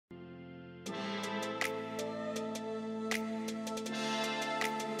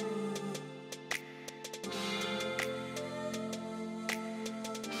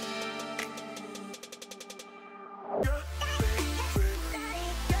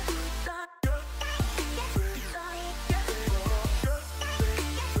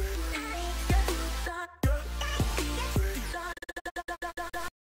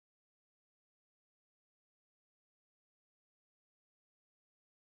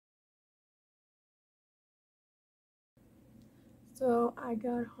So I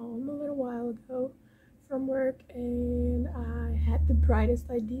got home a little while ago from work and I had the brightest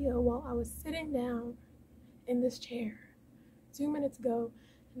idea while I was sitting down in this chair 2 minutes ago,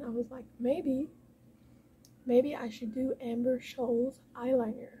 and I was like, maybe I should do Amber Scholl's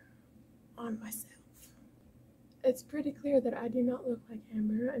eyeliner on myself. It's pretty clear that I do not look like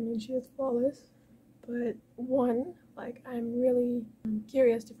Amber. I mean, she is flawless, but one, like, I'm really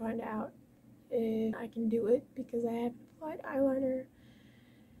curious to find out if I can do it because I haven't applied eyeliner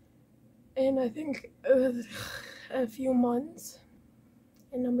in I think a few months.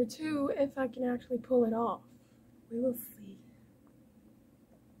 And number two, if I can actually pull it off. We will see.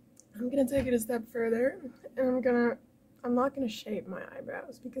 I'm gonna take it a step further, and I'm not gonna shape my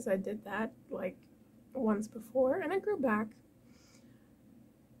eyebrows because I did that like once before and it grew back,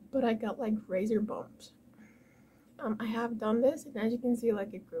 but I got like razor bumps. I have done this, and as you can see,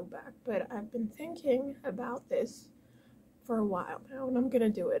 like, it grew back, but I've been thinking about this for a while now, and I'm gonna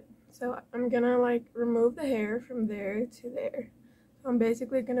do it. So I'm gonna like remove the hair from there to there. So I'm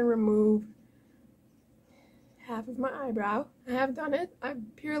basically gonna remove half of my eyebrow. I have done it. I've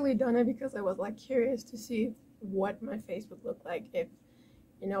purely done it because I was like curious to see what my face would look like if,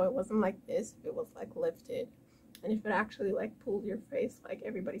 you know, it wasn't like this, if it was like lifted, and if it actually like pulled your face like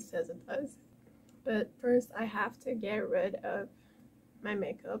everybody says it does. But first I have to get rid of my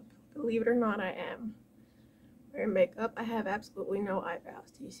makeup. Believe it or not, I am wearing makeup. I have absolutely no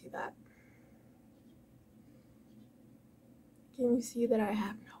eyebrows. Do you see that? Can you see that I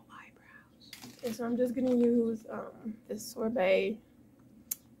have no eyebrows? Okay, so I'm just gonna use this sorbet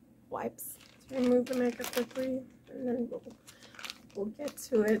wipes to remove the makeup quickly, and then we'll get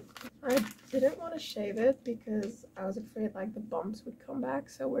to it. I didn't want to shave it because I was afraid like the bumps would come back,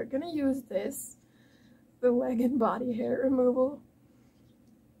 so we're gonna use this, the leg and body hair removal.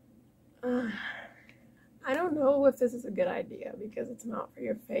 I don't know if this is a good idea because it's not for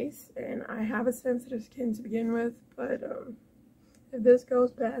your face, and I have a sensitive skin to begin with, but if this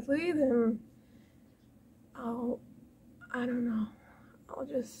goes badly, then I don't know, I'll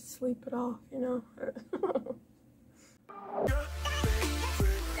just sleep it off, you know?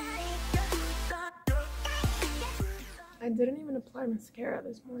 I didn't even apply mascara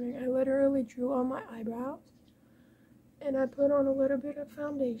this morning. I literally drew on my eyebrows, and I put on a little bit of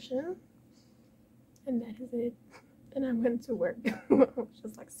foundation, and that is it. And I went to work. I was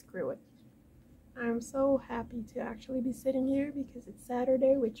just like, screw it. I'm so happy to actually be sitting here because it's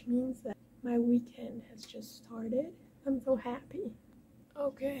Saturday, which means that my weekend has just started. I'm so happy.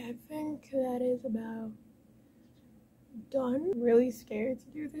 Okay, I think that is about done. I'm really scared to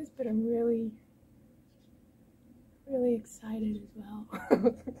do this, but I'm really excited as well.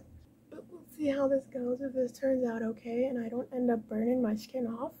 But we'll see how this goes. If this turns out okay and I don't end up burning my skin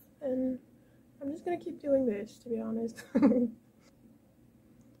off, then I'm just gonna keep doing this, to be honest. Oh,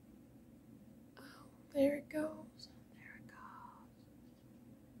 there it goes. There it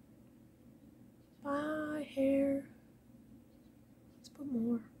goes. Bye, hair. Let's put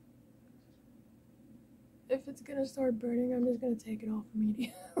more. If it's gonna start burning, I'm just gonna take it off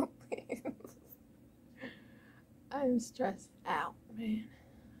immediately. I'm stressed out, man.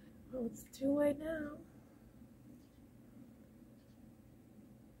 Well, it's too late now.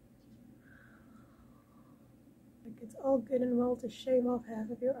 Like, it's all good and well to shave off half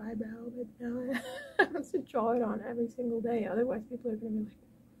of your eyebrow, but now I have to draw it on every single day. Otherwise, people are gonna be like,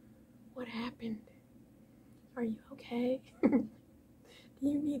 what happened? Are you okay? Do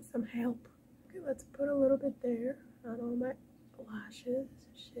you need some help? Okay, let's put a little bit there on all my lashes.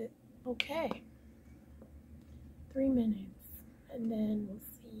 Shit. Okay. 3 minutes, and then we'll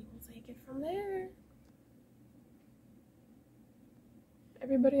see. We'll take it from there.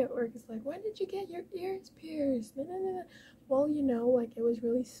 Everybody at work is like, when did you get your ears pierced? No, no, no, no. Well, you know, like, it was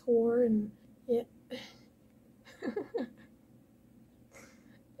really sore, and it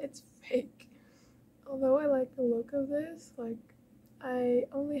it's fake. Although I like the look of this, like, I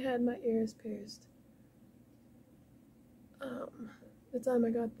only had my ears pierced the time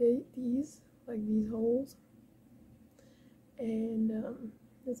I got these holes. And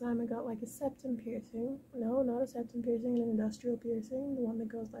the time I got like a septum piercing. No, not a septum piercing, an industrial piercing, the one that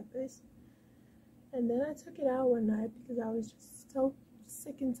goes like this. And then I took it out one night because I was just so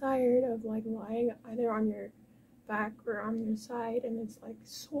sick and tired of like lying either on your back or on your side, and it's like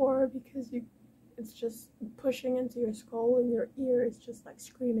sore because it's just pushing into your skull, and your ear is just like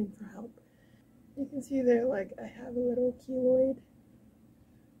screaming for help. You can see there, like, I have a little keloid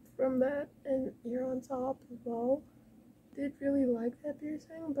from that, and ear on top as well. Did really like that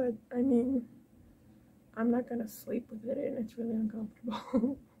piercing, but I mean, I'm not gonna sleep with it and it's really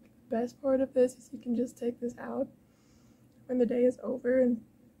uncomfortable. The best part of this is you can just take this out when the day is over, and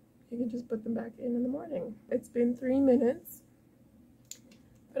you can just put them back in the morning. It's been 3 minutes,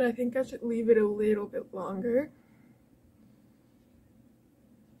 but I think I should leave it a little bit longer,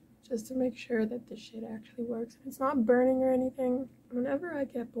 just to make sure that this shit actually works. It's not burning or anything. Whenever I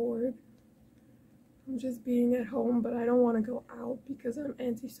get bored, I'm just being at home, but I don't want to go out because I'm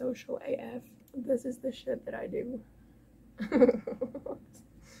antisocial AF. This is the shit that I do.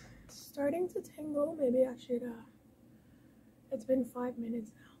 It's starting to tingle. Maybe I should, it's been 5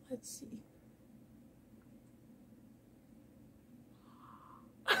 minutes now. Let's see.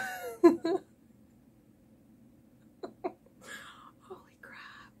 Holy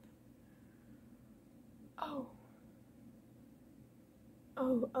crap.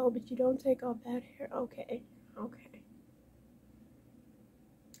 Oh, but you don't take off that hair. Okay.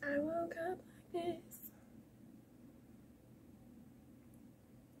 I woke up like this.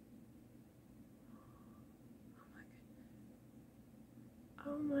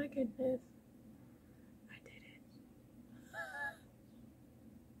 Oh my goodness. I did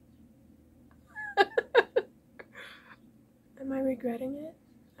it. Am I regretting it?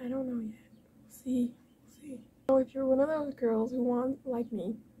 I don't know yet. We'll see. So if you're one of those girls who want, like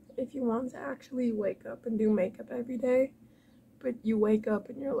me, if you want to actually wake up and do makeup every day, but you wake up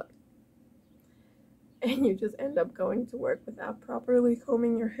and you're like, and you just end up going to work without properly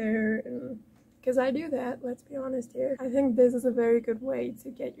combing your hair, and because I do that, let's be honest here. I think this is a very good way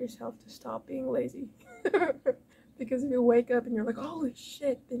to get yourself to stop being lazy. Because if you wake up and you're like, holy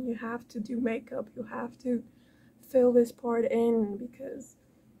shit, then you have to do makeup. You have to fill this part in, because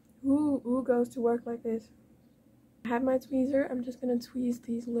who goes to work like this? I have my tweezer. I'm just gonna tweeze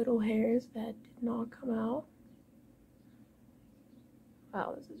these little hairs that did not come out.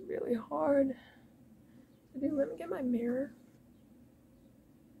 Wow, this is really hard to do. Let me get my mirror.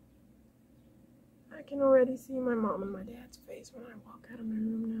 I can already see my mom and my dad's face when I walk out of my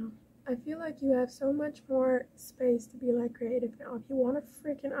room now. I feel like you have so much more space to be like creative now. If you want a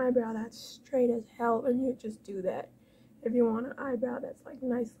freaking eyebrow that's straight as hell, then you just do that. If you want an eyebrow that's like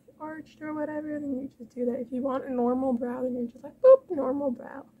nicely arched or whatever, then you just do that. If you want a normal brow, then you're just like, boop, normal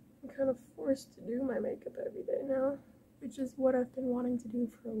brow. I'm kind of forced to do my makeup every day now, which is what I've been wanting to do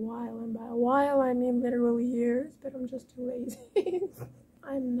for a while. And by a while, I mean literally years, but I'm just too lazy.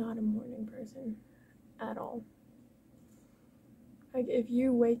 I'm not a morning person at all. Like, if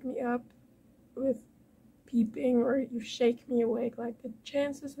you wake me up with peeping or you shake me awake, like, the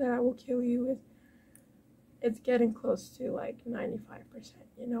chances that I will kill you is, it's getting close to like 95%.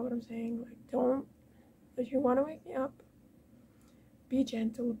 You know what I'm saying? Like, don't, if you want to wake me up, be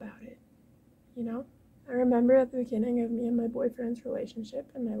gentle about it, you know? I remember at the beginning of me and my boyfriend's relationship,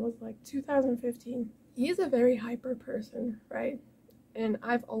 and it was like 2015. He's a very hyper person, right? And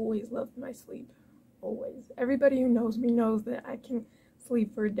I've always loved my sleep. Always. Everybody who knows me knows that I can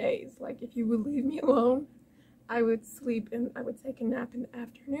sleep for days. Like, if you would leave me alone, I would sleep and I would take a nap in the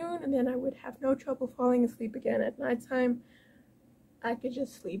afternoon, and then I would have no trouble falling asleep again at nighttime. I could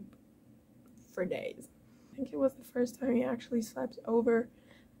just sleep for days. I think it was the first time he actually slept over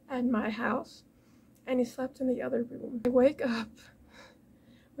at my house, and he slept in the other room. I wake up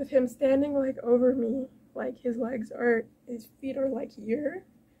with him standing like over me, like his feet are like here,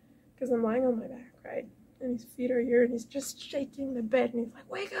 because I'm lying on my back, right? And his feet are here, and he's just shaking the bed, and he's like,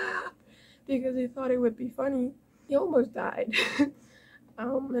 wake up! Because he thought it would be funny. He almost died.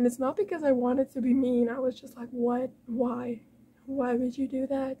 And it's not because I wanted to be mean. I was just like, what? Why would you do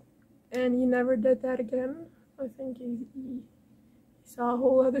that? And he never did that again. I think he saw a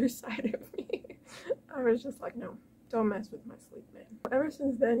whole other side of me. I was just like, no, don't mess with my sleep, man. Ever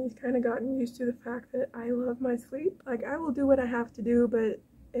since then, he's kind of gotten used to the fact that I love my sleep. Like, I will do what I have to do, but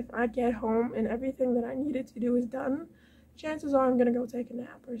if I get home and everything that I needed to do is done, chances are I'm gonna go take a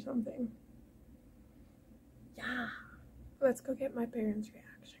nap or something. Yeah. Let's go get my parents'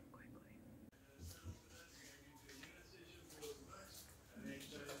 reaction quickly.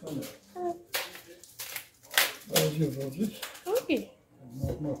 Hallo. Waar is je broodjes? Oké.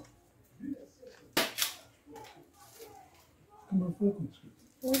 Nog. Kom maar volgend.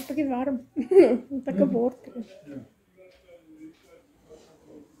 Het is een beetje warm. Een beetje boord. Ja.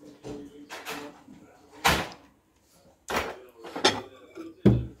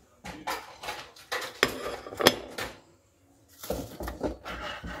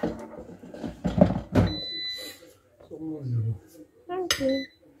 Dank je.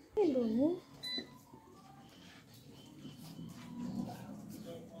 Hallo.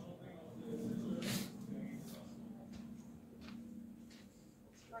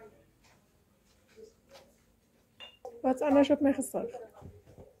 Wat is anders op mijn gezicht?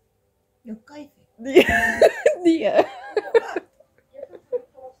 Jouw kijf. Die.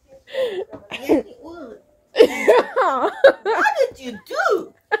 Ja. What did you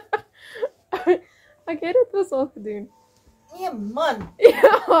do? Ik heb het best wel gedaan. Nee, man.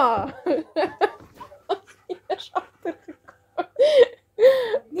 Ja. Hier is achtergekomen.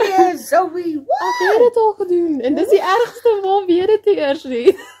 Nee, Zoe, Ik what? heb het al gedaan. En dit is die ergste wel weer het eerst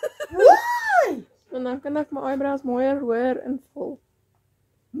niet. Why? En dan kan ik mijn eyebrows mooier, hoger en vol.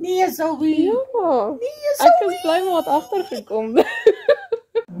 Nee, Zoe. Ja. Nee, Ik is Zoe. blij met wat achtergekomen.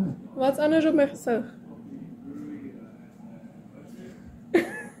 Wat is anders op mijn gezicht?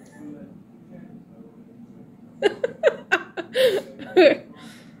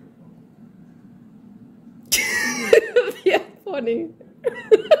 Ja, funny.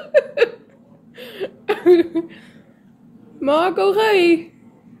 Marco, ga je?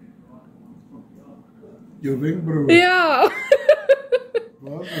 Je wenkbrauwen. Ja.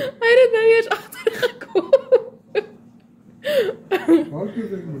 Wat? Hij is nou eerst achtergekomen. Wat je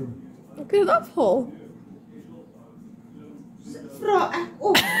wenkbrauwen? Ik heb het afval. Vrouw, echt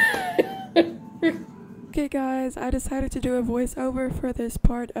op. Okay guys, I decided to do a voiceover for this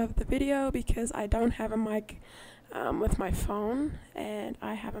part of the video because I don't have a mic with my phone and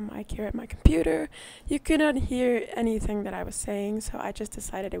I have a mic here at my computer. You could not hear anything that I was saying, so I just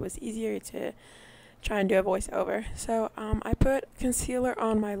decided it was easier to try and do a voiceover. So I put concealer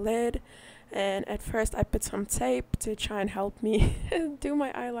on my lid, and at first I put some tape to try and help me do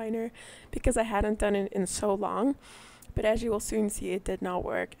my eyeliner because I hadn't done it in so long. But as you will soon see, it did not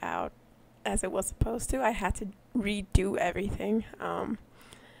work out as it was supposed to. I had to redo everything.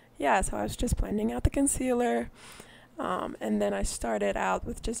 Yeah, so I was just blending out the concealer, and then I started out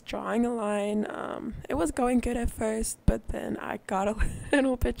with just drawing a line. It was going good at first, but then I got a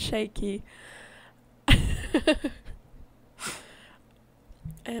little bit shaky.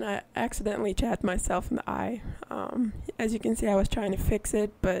 And I accidentally jabbed myself in the eye. As you can see, I was trying to fix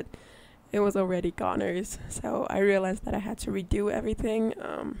it, but it was already goners. So I realized that I had to redo everything.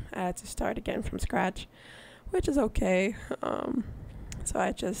 I had to start again from scratch, which is okay. So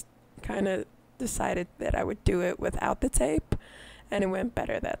I just kind of decided that I would do it without the tape, and it went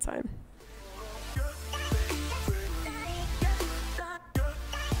better that time.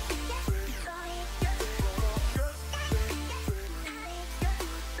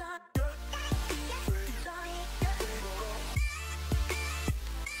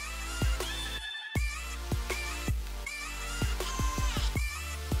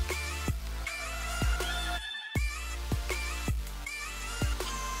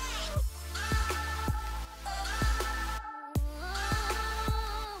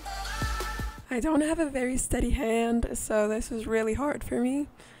 I don't have a very steady hand, so this was really hard for me.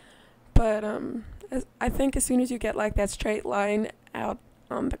 But I think as soon as you get like that straight line out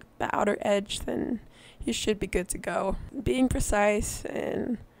on the outer edge, then you should be good to go. Being precise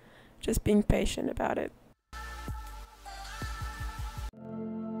and just being patient about it.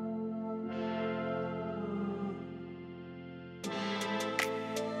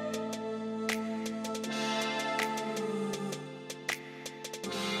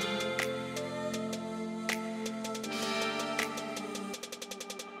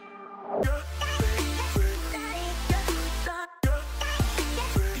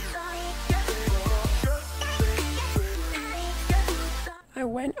 I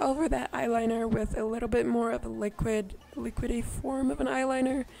went over that eyeliner with a little bit more of a liquidy form of an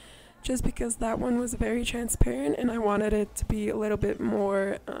eyeliner, just because that one was very transparent and I wanted it to be a little bit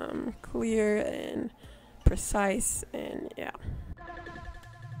more clear and precise, and yeah.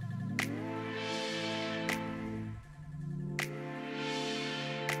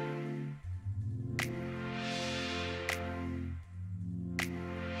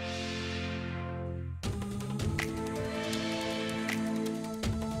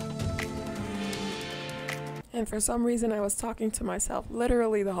 And for some reason I was talking to myself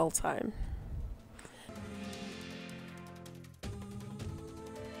literally the whole time.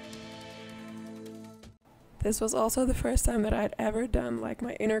 This was also the first time that I'd ever done like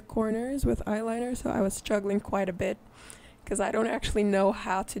my inner corners with eyeliner, so I was struggling quite a bit because I don't actually know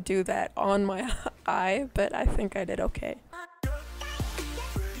how to do that on my eye, but I think I did okay.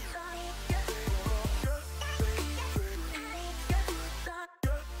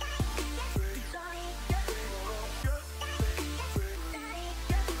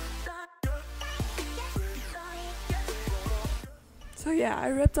 So yeah, I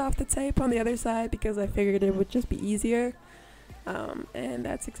ripped off the tape on the other side because I figured it would just be easier, and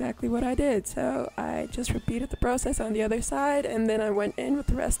that's exactly what I did. So I just repeated the process on the other side, and then I went in with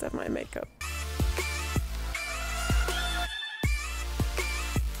the rest of my makeup.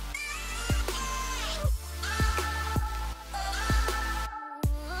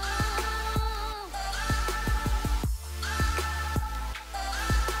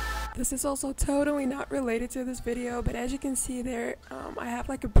 This is also totally not related to this video, but as you can see there, I have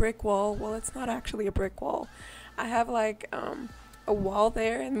like a brick wall. Well, it's not actually a brick wall. I have like a wall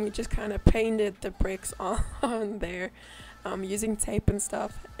there, and we just kind of painted the bricks on there using tape and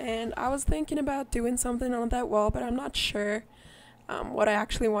stuff. And I was thinking about doing something on that wall, but I'm not sure what I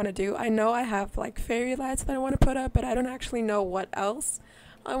actually want to do. I know I have like fairy lights that I want to put up, but I don't actually know what else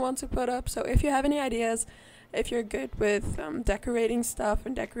I want to put up. So if you have any ideas, if you're good with decorating stuff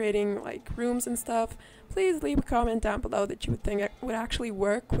and decorating like rooms and stuff, please leave a comment down below that you would think it would actually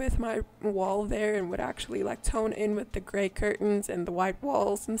work with my wall there and would actually like tone in with the gray curtains and the white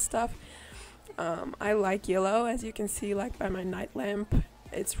walls and stuff. I like yellow, as you can see like by my night lamp.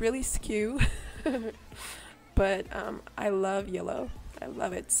 It's really skew, but I love yellow. I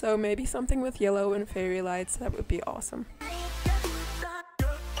love it. So maybe something with yellow and fairy lights, that would be awesome.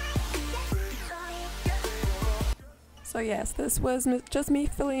 So yes, this was just me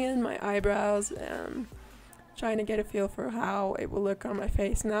filling in my eyebrows, trying to get a feel for how it will look on my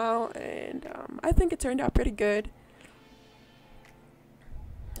face now, and I think it turned out pretty good.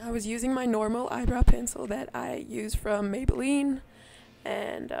 I was using my normal eyebrow pencil that I use from Maybelline,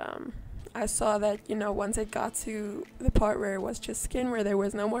 and I saw that, you know, once it got to the part where it was just skin, where there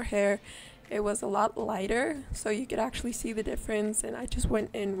was no more hair, it was a lot lighter, so you could actually see the difference, and I just went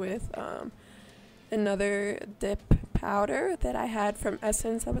in with another dip powder that I had from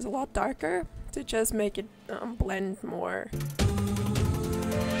Essence that was a lot darker to just make it blend more.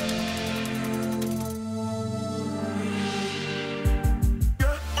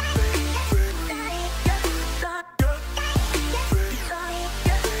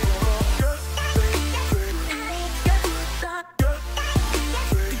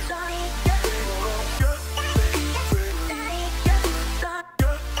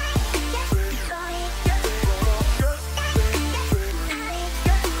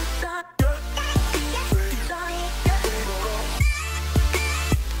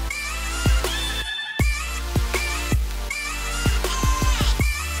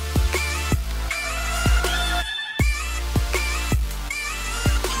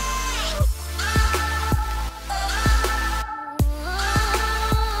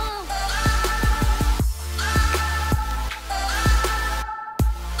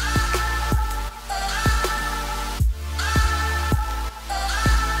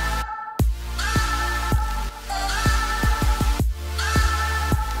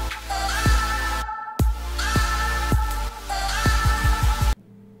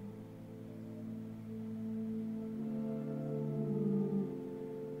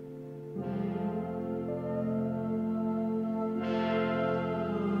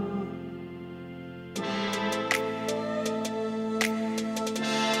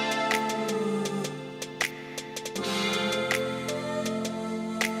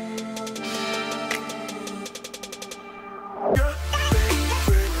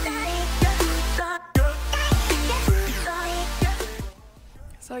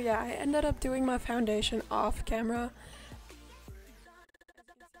 So yeah, I ended up doing my foundation off camera.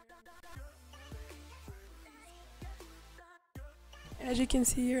 As you can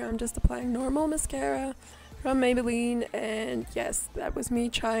see here, I'm just applying normal mascara from Maybelline, and yes, that was me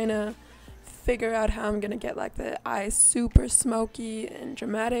trying to figure out how I'm gonna get like the eyes super smoky and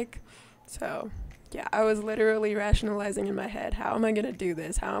dramatic. So yeah, I was literally rationalizing in my head, how am I gonna do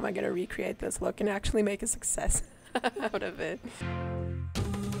this? How am I gonna recreate this look and actually make a success out of it?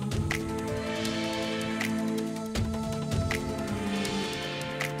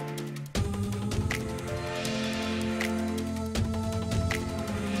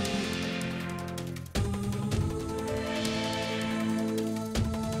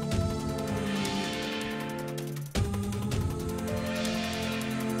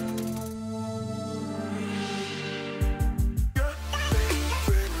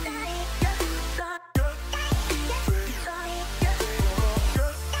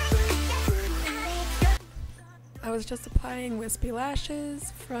 I was just applying wispy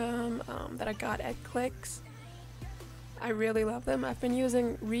lashes from that I got at Clicks. I really love them. I've been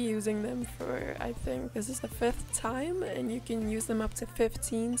reusing them for, I think this is the 5th time, and you can use them up to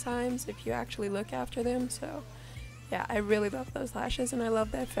 15 times if you actually look after them. So yeah, I really love those lashes, and I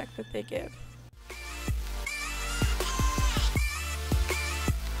love the effect that they give.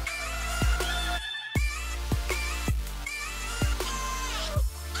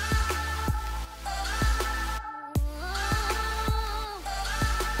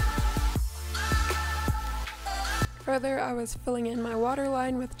 Further, I was filling in my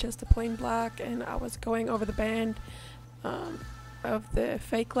waterline with just a plain black, and I was going over the band of the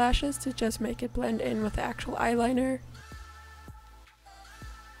fake lashes to just make it blend in with the actual eyeliner.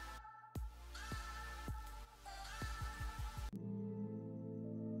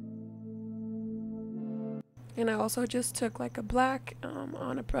 And I also just took like a black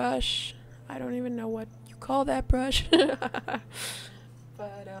on a brush. I don't even know what you call that brush.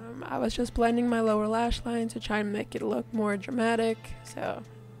 But I was just blending my lower lash line to try and make it look more dramatic. So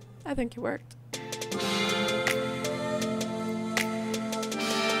I think it worked.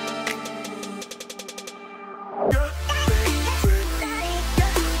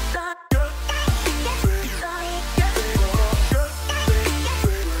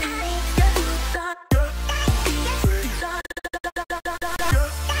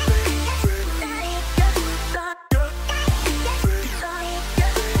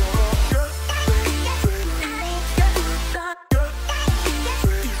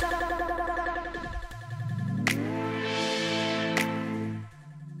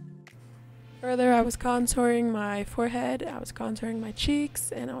 Further, I was contouring my forehead, I was contouring my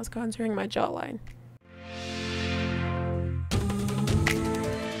cheeks, and I was contouring my jawline.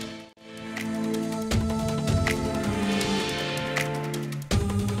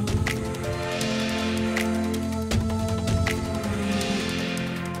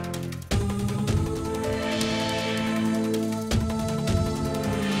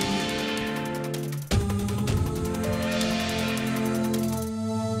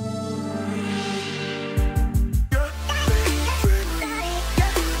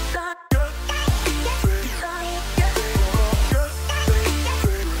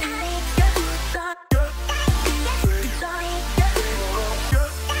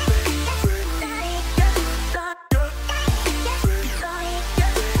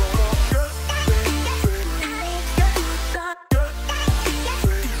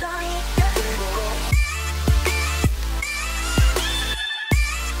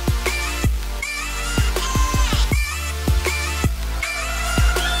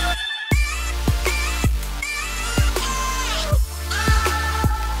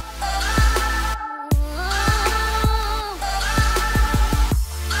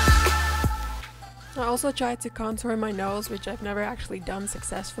 I also tried to contour my nose, which I've never actually done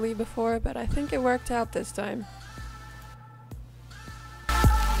successfully before, but I think it worked out this time.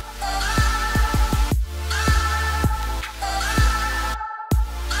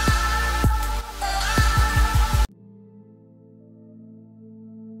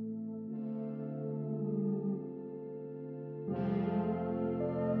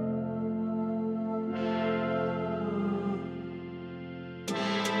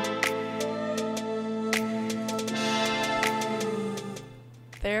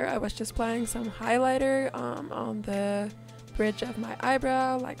 There, I was just applying some highlighter on the bridge of my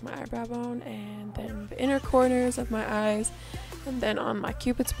eyebrow, like my eyebrow bone, and then the inner corners of my eyes, and then on my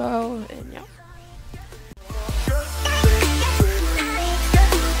cupid's bow, and yeah.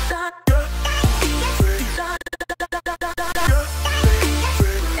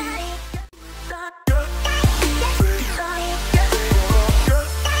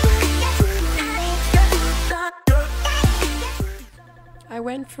 I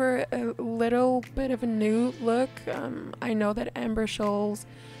went for a little bit of a nude look. I know that Amber Scholl's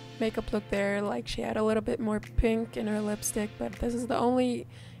makeup look there, like she had a little bit more pink in her lipstick, but this is the only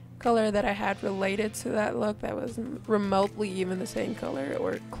color that I had related to that look that was remotely even the same color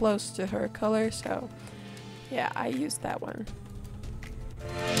or close to her color, so yeah, I used that one.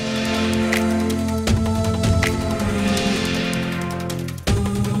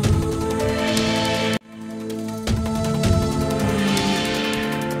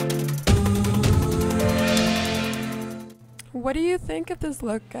 What do you think of this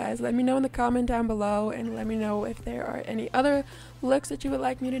look, guys? Let me know in the comment down below, and let me know if there are any other looks that you would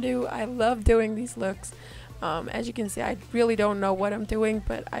like me to do. I love doing these looks. As you can see, I really don't know what I'm doing,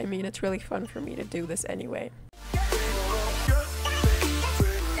 but I mean, it's really fun for me to do this anyway.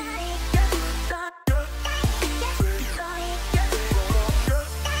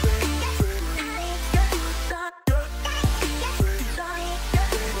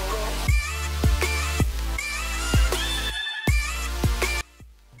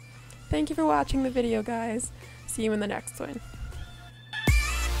 Thank you for watching the video, guys. See you in the next one.